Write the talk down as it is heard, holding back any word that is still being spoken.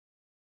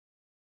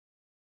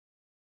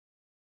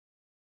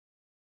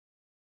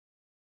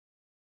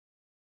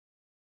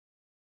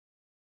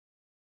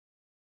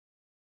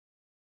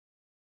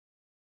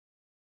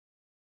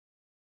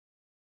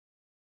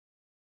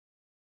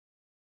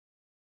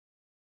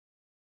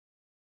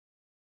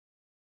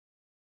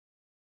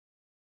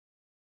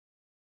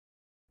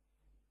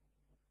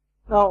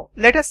Now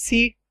let us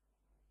see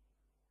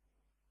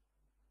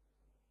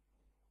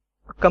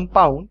a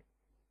compound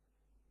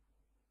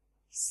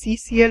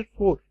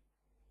CCl4.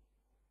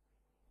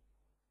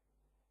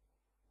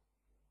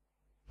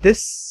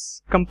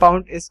 This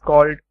compound is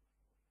called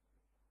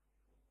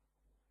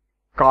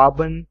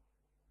carbon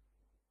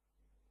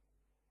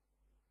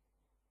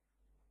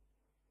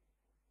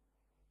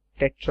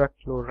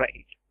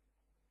tetrachloride.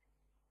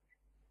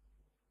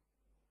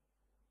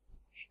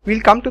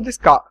 We'll come to this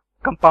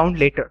compound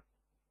later.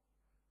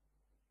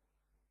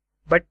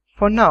 But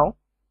for now,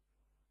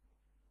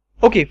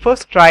 okay,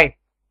 first try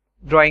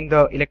drawing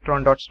the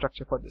electron dot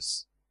structure for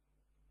this.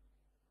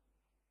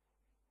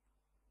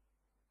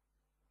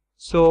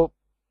 So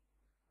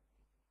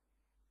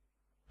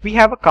we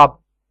have a carbon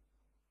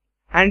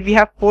and we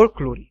have 4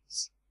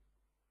 chlorines.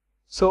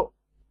 So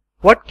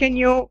what can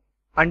you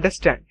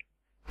understand?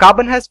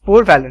 Carbon has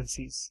 4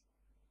 valencies.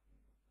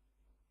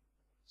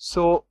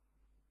 So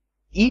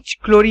each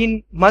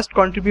chlorine must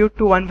contribute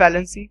to 1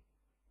 valency.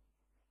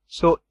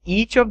 So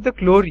each of the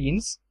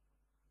chlorines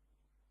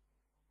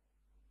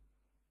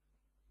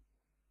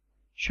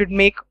should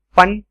make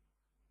 1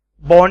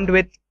 bond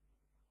with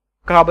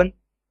carbon,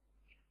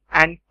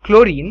 and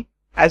chlorine,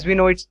 as we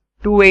know, it's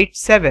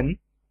 287.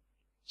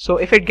 So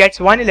if it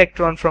gets 1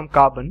 electron from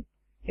carbon,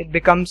 it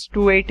becomes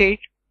 288.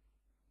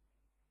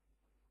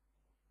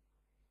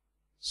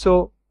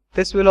 So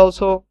this will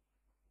also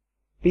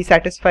be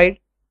satisfied.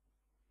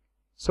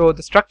 So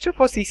the structure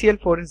for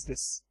CCl4 is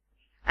this,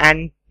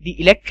 and the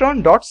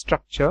electron dot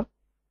structure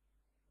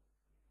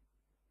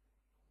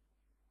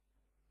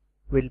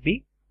will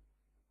be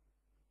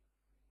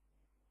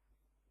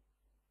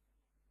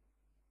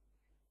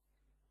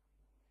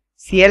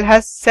Cl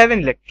has 7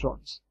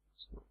 electrons.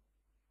 So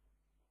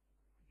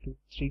 2,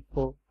 3,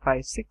 4,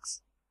 5,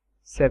 6,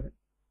 7.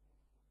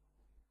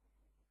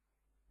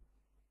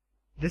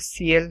 This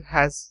Cl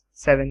has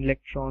 7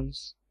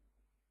 electrons.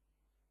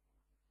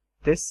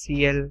 This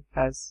Cl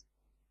has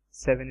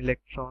 7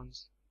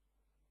 electrons.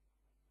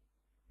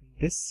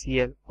 This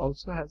Cl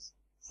also has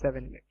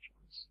 7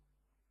 electrons.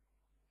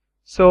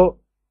 So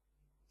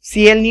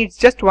Cl needs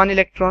just 1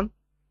 electron.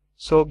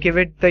 So give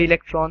it the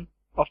electron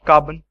of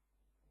carbon.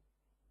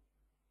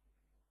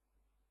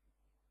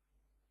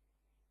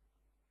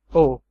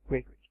 Oh,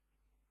 wait.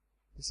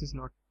 This is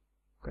not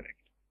correct.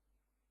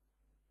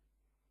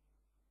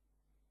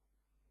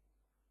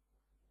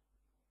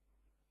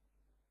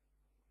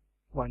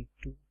 One,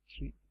 two,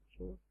 three,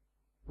 four.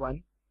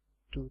 1,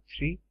 2,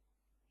 3,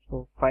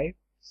 4, 5,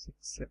 6,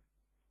 7.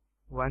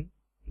 1,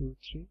 2,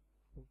 3,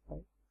 4, 5,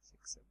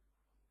 6, 7.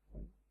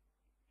 1,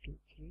 2,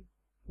 3,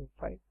 4,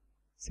 5,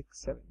 6,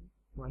 7.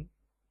 1,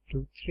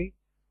 2, 3,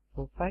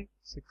 4, 5,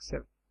 6,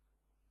 7.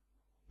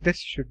 This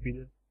should be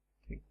the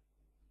thing.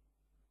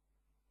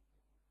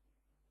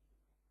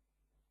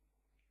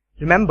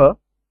 Remember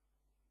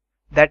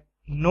that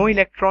no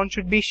electron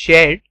should be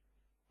shared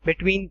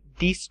between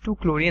these 2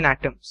 chlorine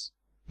atoms.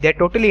 They are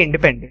totally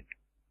independent.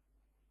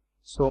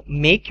 So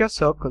make your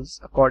circles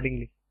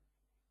accordingly.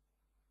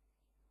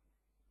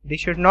 They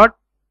should not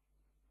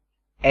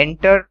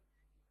enter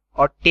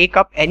or take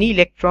up any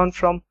electron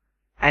from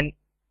an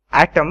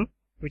atom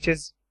which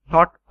is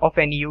not of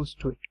any use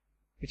to it,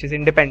 which is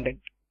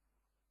independent.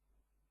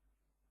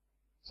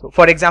 So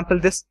for example,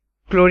 this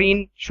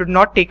chlorine should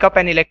not take up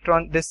an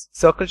electron, this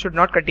circle should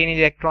not contain an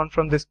electron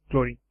from this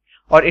chlorine,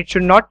 or it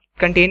should not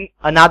contain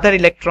another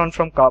electron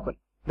from carbon.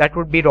 That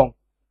would be wrong.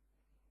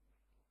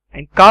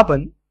 And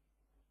carbon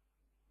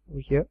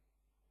over here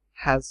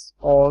has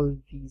all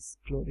these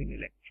chlorine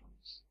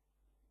electrons.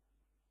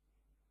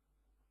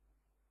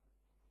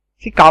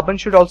 See, carbon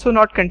should also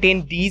not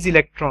contain these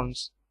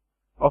electrons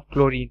of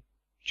chlorine.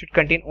 It should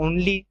contain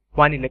only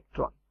 1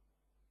 electron.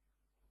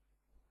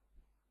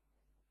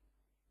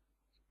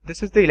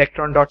 This is the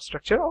electron dot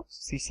structure of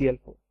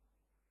CCl4.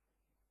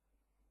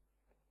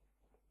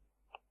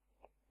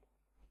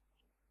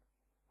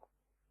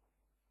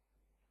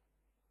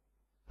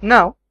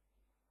 Now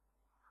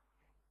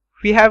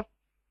we have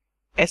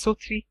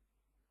SO3.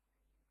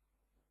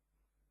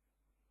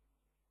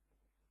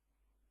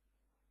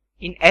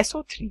 In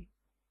SO3,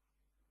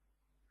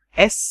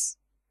 S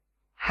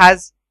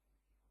has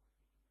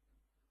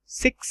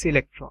 6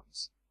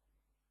 electrons.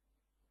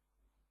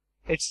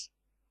 It's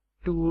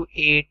 2,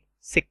 8,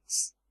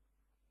 6,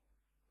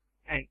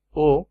 and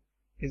O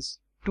is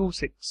 2,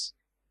 6.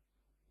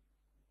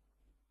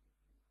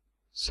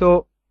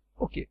 So,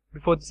 okay,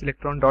 before this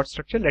electron dot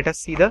structure, let us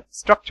see the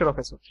structure of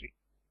SO3.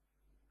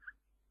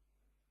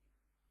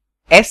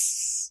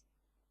 S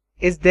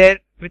is there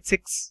with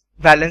 6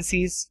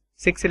 valencies,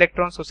 6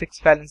 electrons, so 6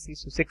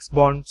 valencies, so 6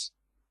 bonds.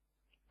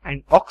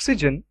 And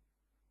oxygen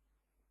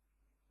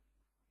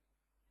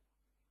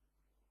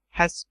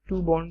has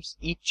 2 bonds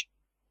each.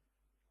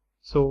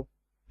 So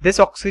this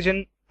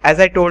oxygen, as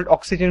I told,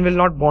 oxygen will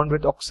not bond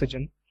with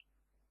oxygen.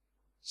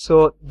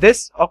 So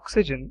this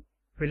oxygen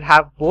will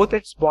have both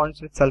its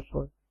bonds with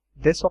sulfur.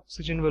 This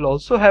oxygen will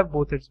also have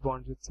both its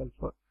bonds with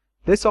sulfur.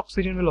 This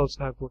oxygen will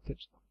also have both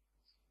its bonds.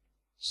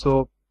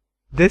 So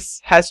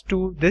this has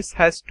 2, this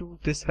has 2,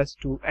 this has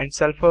 2, and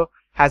sulfur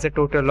has a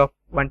total of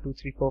 1, 2,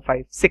 3, 4,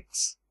 5,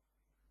 6.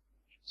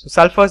 So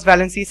sulfur's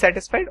valency is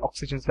satisfied,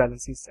 oxygen's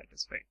valency is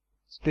satisfied.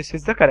 So this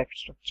is the correct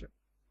structure.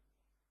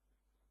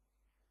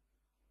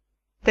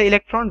 The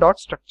electron dot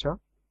structure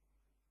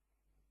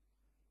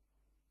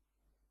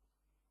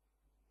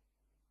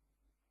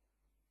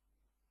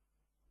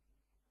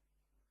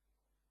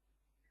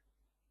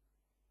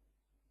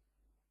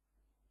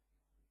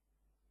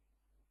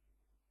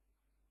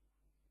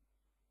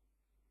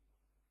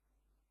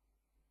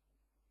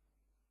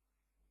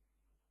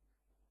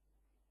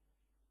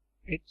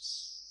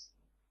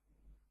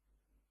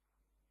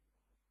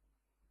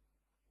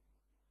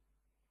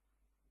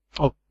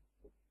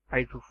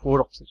I drew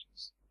 4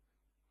 oxygens.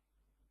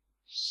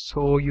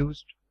 So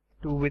used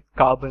to with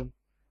carbon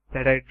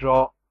that I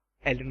draw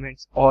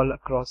elements all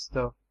around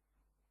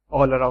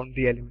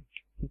the element.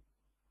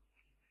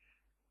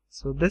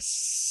 So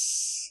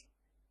this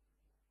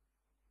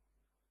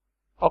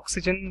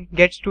oxygen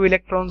gets 2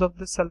 electrons of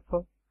this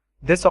sulfur.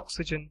 This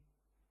oxygen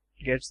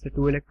gets the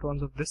 2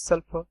 electrons of this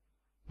sulfur.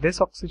 This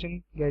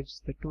oxygen gets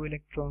the 2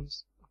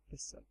 electrons of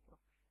this sulfur.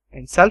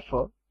 And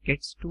sulfur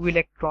gets 2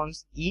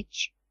 electrons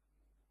each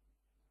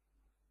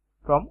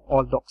from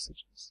all the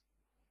oxygens.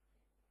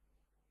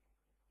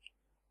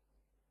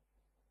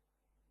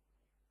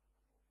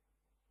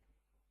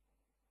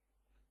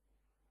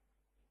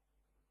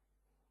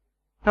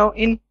 Now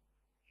in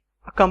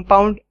a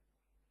compound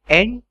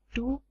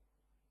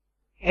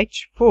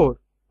N2H4,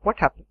 what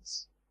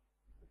happens?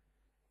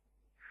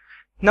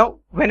 Now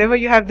whenever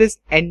you have this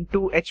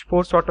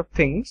N2H4 sort of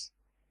things,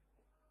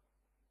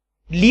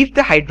 leave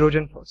the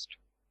hydrogen first.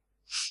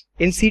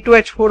 In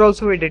C2H4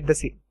 also we did the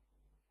same.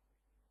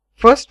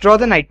 First draw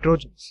the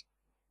nitrogens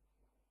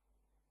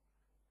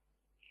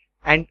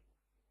and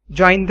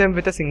join them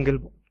with a single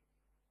bond.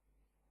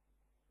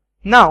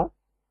 Now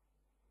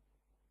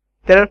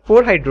there are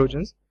 4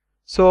 hydrogens,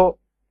 so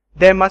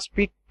there must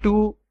be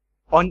 2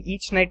 on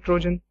each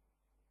nitrogen.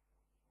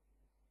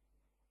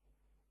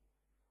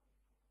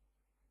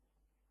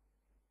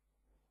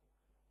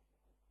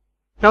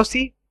 Now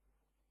see,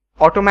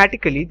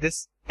 automatically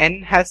this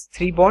N has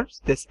 3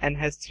 bonds, this N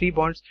has 3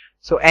 bonds,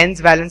 so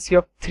N's valency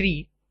of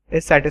 3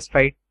 is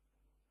satisfied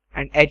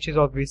and H is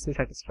obviously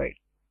satisfied.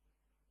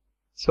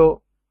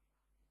 So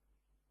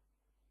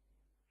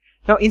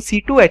now in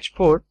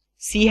C2H4,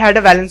 C had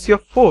a valency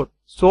of 4,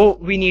 so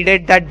we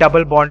needed that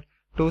double bond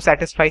to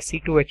satisfy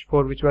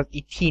C2H4, which was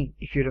ethene,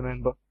 if you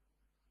remember.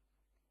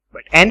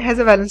 But N has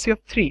a valency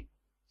of 3,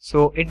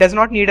 so it does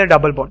not need a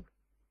double bond.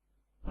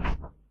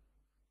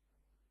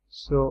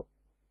 So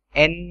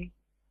N,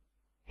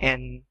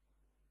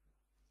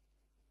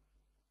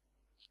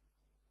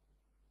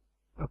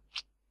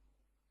 oops,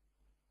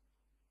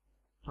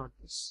 not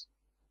this.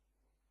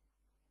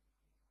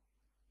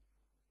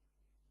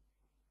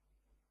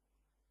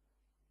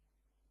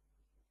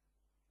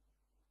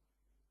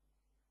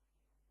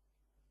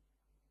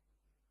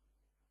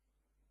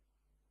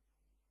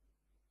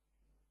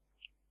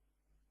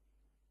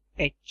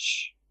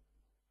 H,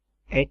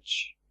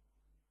 H,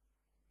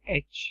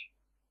 H,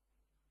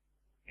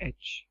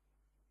 H.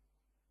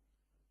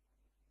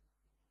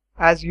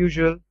 As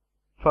usual,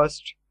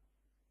 first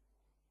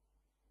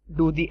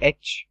do the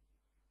H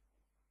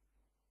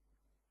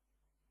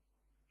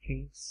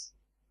things.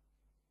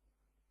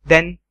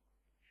 Then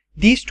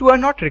these two are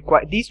not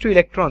required. These 2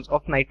 electrons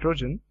of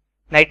nitrogen.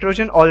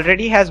 Nitrogen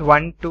already has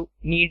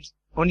needs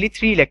only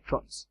 3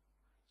 electrons.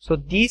 So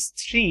these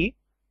 3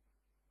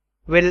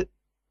 will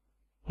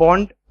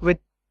bond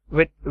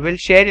will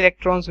share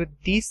electrons with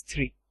these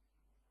 3.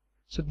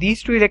 So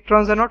these 2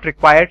 electrons are not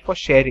required for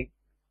sharing.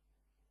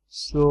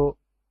 So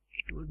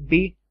it would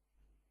be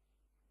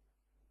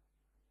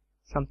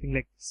something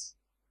like this.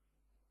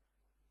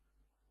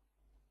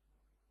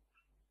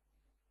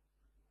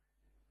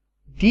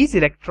 These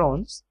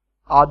electrons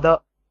are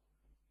the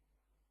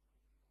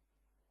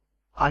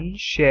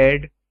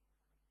unshared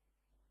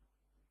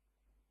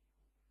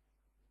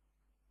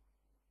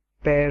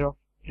pair of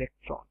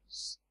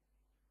electrons.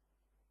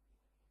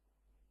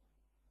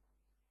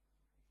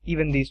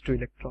 Even these 2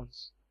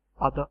 electrons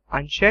are the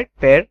unshared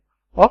pair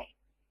of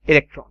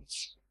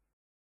electrons.